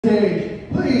stage,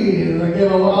 please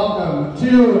give a welcome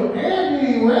to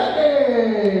Andy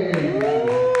Reddy.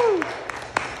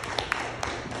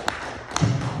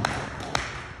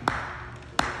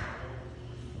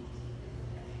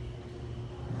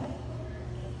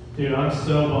 Dude, I'm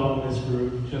so bummed this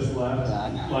group just left.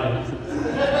 Like,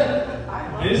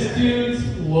 this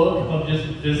dude's look of just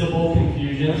visible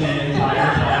confusion the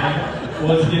entire time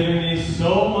was giving me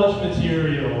so much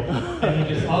material, and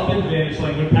he just up and vanished.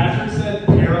 Like when Patrick said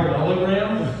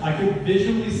parallelogram, I could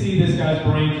visually see this guy's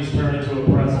brain just turn into a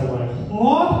pretzel. Like,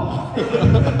 what?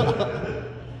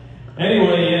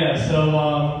 Anyway, yeah.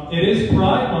 So it is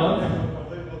Pride Month.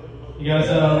 You guys,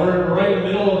 we're right in the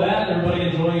middle of that. Everybody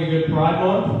enjoying a good Pride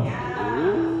Month? Yeah.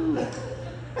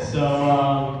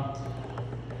 So,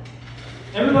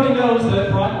 everybody knows that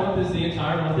Pride Month is the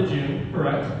entire month of June,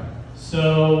 correct?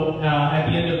 So, at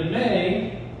the end of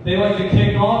May, they like to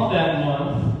kick off that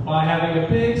month by having a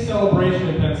big celebration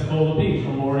in Pensacola Beach,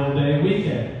 Memorial Day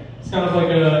weekend. It's kind of like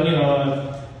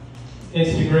a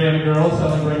Instagram girl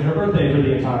celebrating her birthday for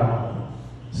the entire month.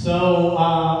 So,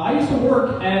 I used to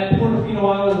work at Portofino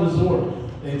Island Resort.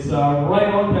 It's right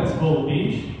on Pensacola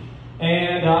Beach.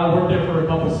 And I worked there for a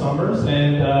couple summers.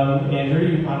 And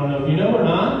Andrew, I don't know if you know or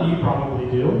not, you probably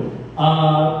do.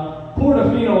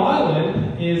 Portofino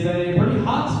Island is a pretty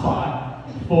hot spot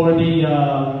for the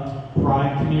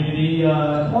Pride community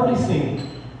party scene.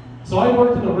 So I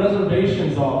worked in the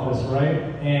reservations office, right?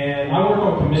 And I work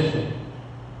on commission.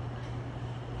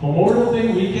 Memorial Day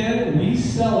weekend, we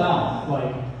sell out.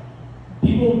 Like,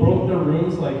 people book their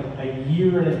rooms like a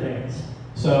year in advance.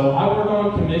 So I work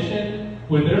on commission.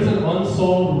 When there's an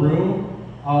unsold room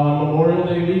on Memorial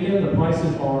Day weekend, the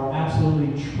prices are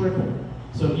absolutely triple.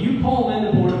 So if you call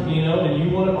into Portofino and you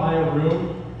want to buy a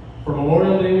room for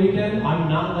Memorial Day weekend, I'm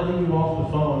not letting you off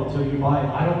the phone until you buy it.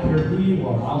 I don't care who you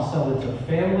are. I'll sell it to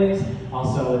families.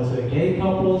 I'll sell it to gay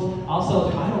couples. I'll sell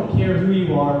it to, I don't care who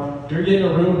you are. You're getting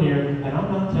a room here, and I'm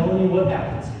not telling you what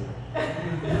happens here.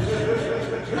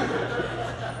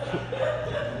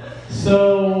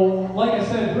 So, like I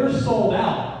said, we're sold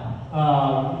out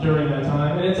during that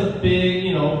time, and it's a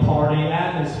big, party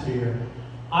atmosphere.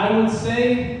 I would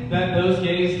say that those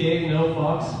gays gave no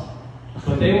fucks,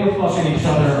 but they were fucking each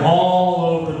other all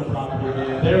over the property,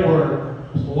 man. There were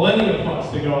plenty of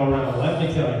fucks to go around, let me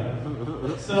tell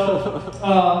you. So,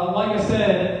 like I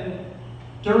said,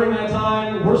 during that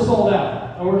time, we're sold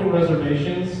out. I work in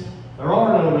reservations. There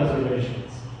are no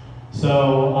reservations.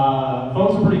 So,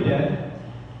 phones are pretty dead.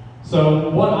 So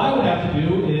what I would have to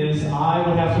do is I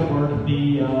would have to work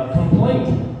the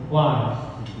complaint line,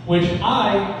 which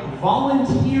I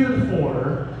volunteered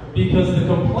for because the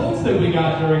complaints that we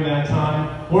got during that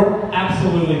time were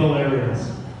absolutely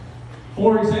hilarious.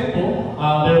 For example,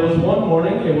 there was one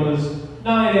morning, it was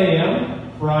 9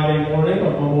 a.m., Friday morning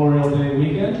of Memorial Day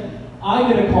weekend.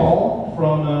 I get a call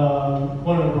from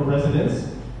one of the residents,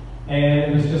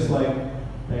 and it was just like,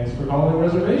 "Thanks for calling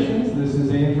reservations. This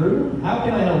is Andrew. How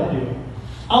can I help you?"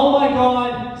 "Oh my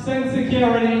God, send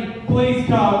security. Please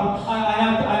come. I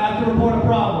have to report a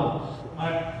problem."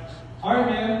 "All right,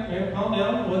 man, calm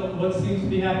down. What seems to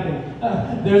be happening?"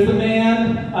 "There's a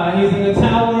man. He's in the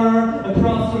tower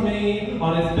across from me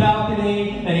on his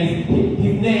balcony, and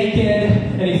he's naked,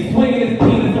 and he's swinging his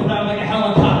penis around like a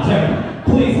helicopter.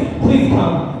 Please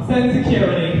come. Send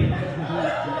security."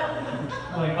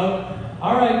 I'm like, "Oh,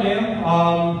 all right, ma'am.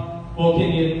 Well,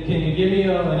 can you give me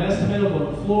an estimate of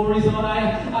what floor he's on?"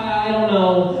 I don't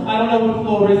know. I don't know what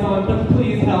floor he's on, but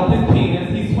please help. His penis.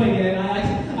 He's swinging it.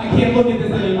 I can't look at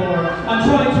this anymore. I'm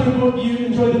trying to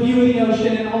enjoy the view of the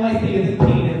ocean, and all I see is his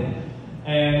penis."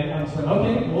 And I'm just like,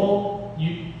 "Okay, well,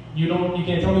 you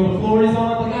can't tell me what floor he's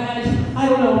on?" Like, I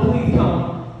don't know. Please come.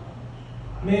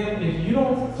 "Man, if you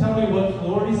don't tell me what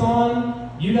floor he's on,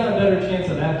 you got a better chance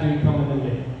of that dude coming than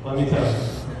me. Let me tell you."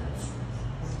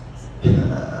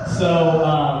 So,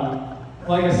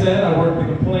 like I said, I work the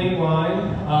complaint line.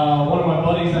 One of my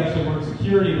buddies actually worked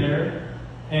security there,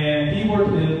 and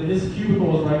his cubicle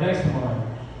was right next to mine.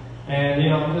 And,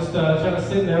 I'm just trying to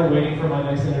sit there waiting for my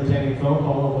next entertaining phone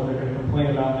call of what they're going to complain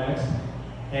about next.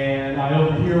 And I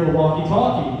overhear a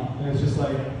walkie-talkie, and it's just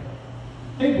like,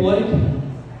 "Hey, Blake,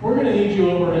 we're going to need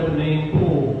you over at the main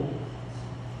pool."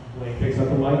 Blake picks up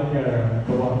the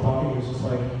walkie-talkie, and he's just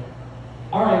like,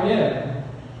 "All right, yeah.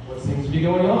 What seems to be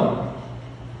going on?"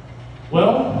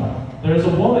 "Well, there's a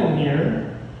woman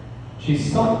here.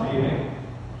 She's sunbathing,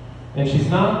 and she's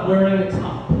not wearing a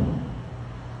top."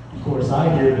 Of course, I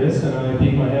hear this, and I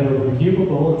peek my head over the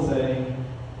cubicle and say,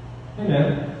 "Hey,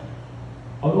 man,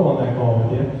 I'll go on that call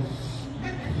with you."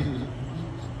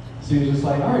 So he's just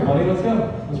like, "All right, buddy, let's go.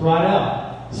 Let's ride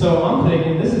out." So I'm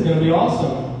thinking, this is going to be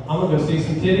awesome. I'm gonna go see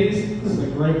some titties. This is a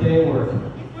great day at work.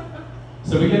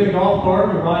 So we get in the golf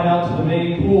cart, we ride out to the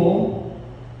main pool,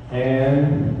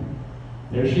 and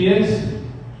there she is,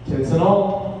 tits and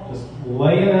all, just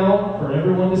laying out for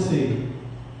everyone to see.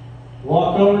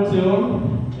 Walk over to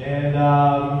them, and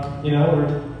you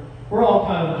know, we're all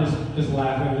kind of just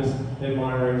laughing, just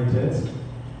admiring the tits.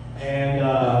 And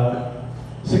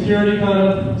security kind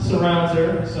of surrounds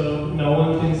her, so no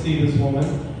one can see this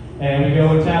woman. And we go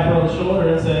and tap her on the shoulder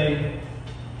and say,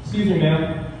 "Excuse me,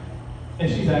 ma'am." And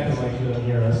she's acting like she doesn't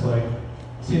hear us, like,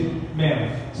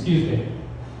 "Ma'am, excuse me."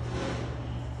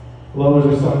 Lowers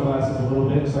her sunglasses a little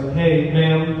bit. It's like, "Hey,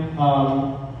 ma'am,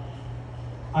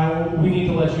 we need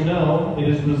to let you know it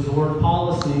is resort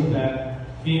policy that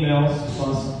females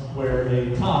must wear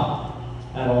a top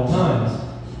at all times."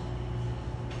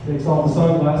 Takes off the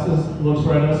sunglasses, looks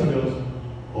right at us and goes,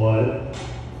 "What?"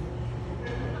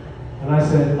 And I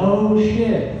said, "Oh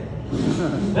shit,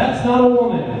 that's not a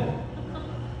woman.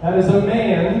 That is a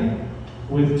man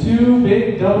with 2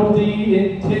 big double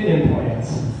D tit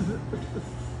implants."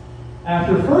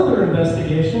 After further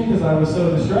investigation, because I was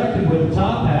so distracted with the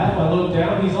top half, I looked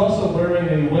down. He's also wearing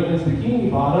a women's bikini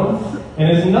bottom, and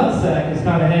his nutsack is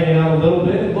kind of hanging out a little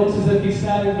bit. It looks as if he's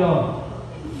sad and gone.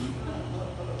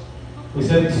 We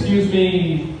said, "Excuse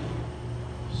me,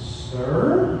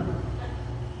 sir?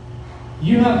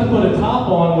 You have to put a top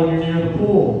on when you're near the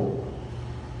pool."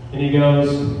 And he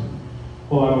goes,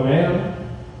 "Well, I'm a man.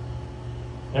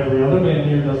 Every other man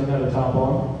here doesn't have a top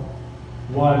on.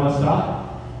 Why must I?"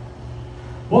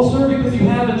 "Well, sir, because you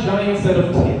have a giant set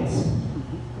of tits."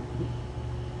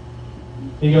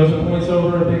 He goes and points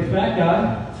over at a big fat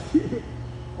guy.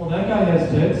 "Well, that guy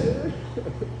has tits.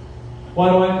 Why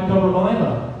do I have to cover mine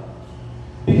up?"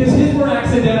 "Because his were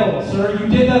accidental, sir. You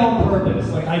did that on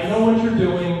purpose. Like, I know what you're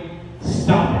doing.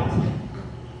 Stop it.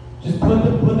 Just put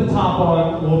the top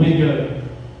on. We'll be good."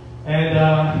 And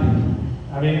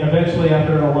I mean, eventually,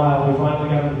 after a while, we finally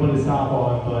got him to put his top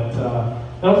on. But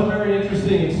that was a very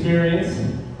interesting experience.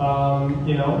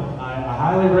 You know, I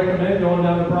highly recommend going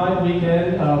down to Pride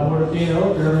Weekend,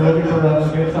 Portofino, if you're ever looking for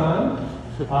a good time.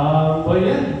 But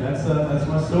yeah, that's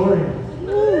my story.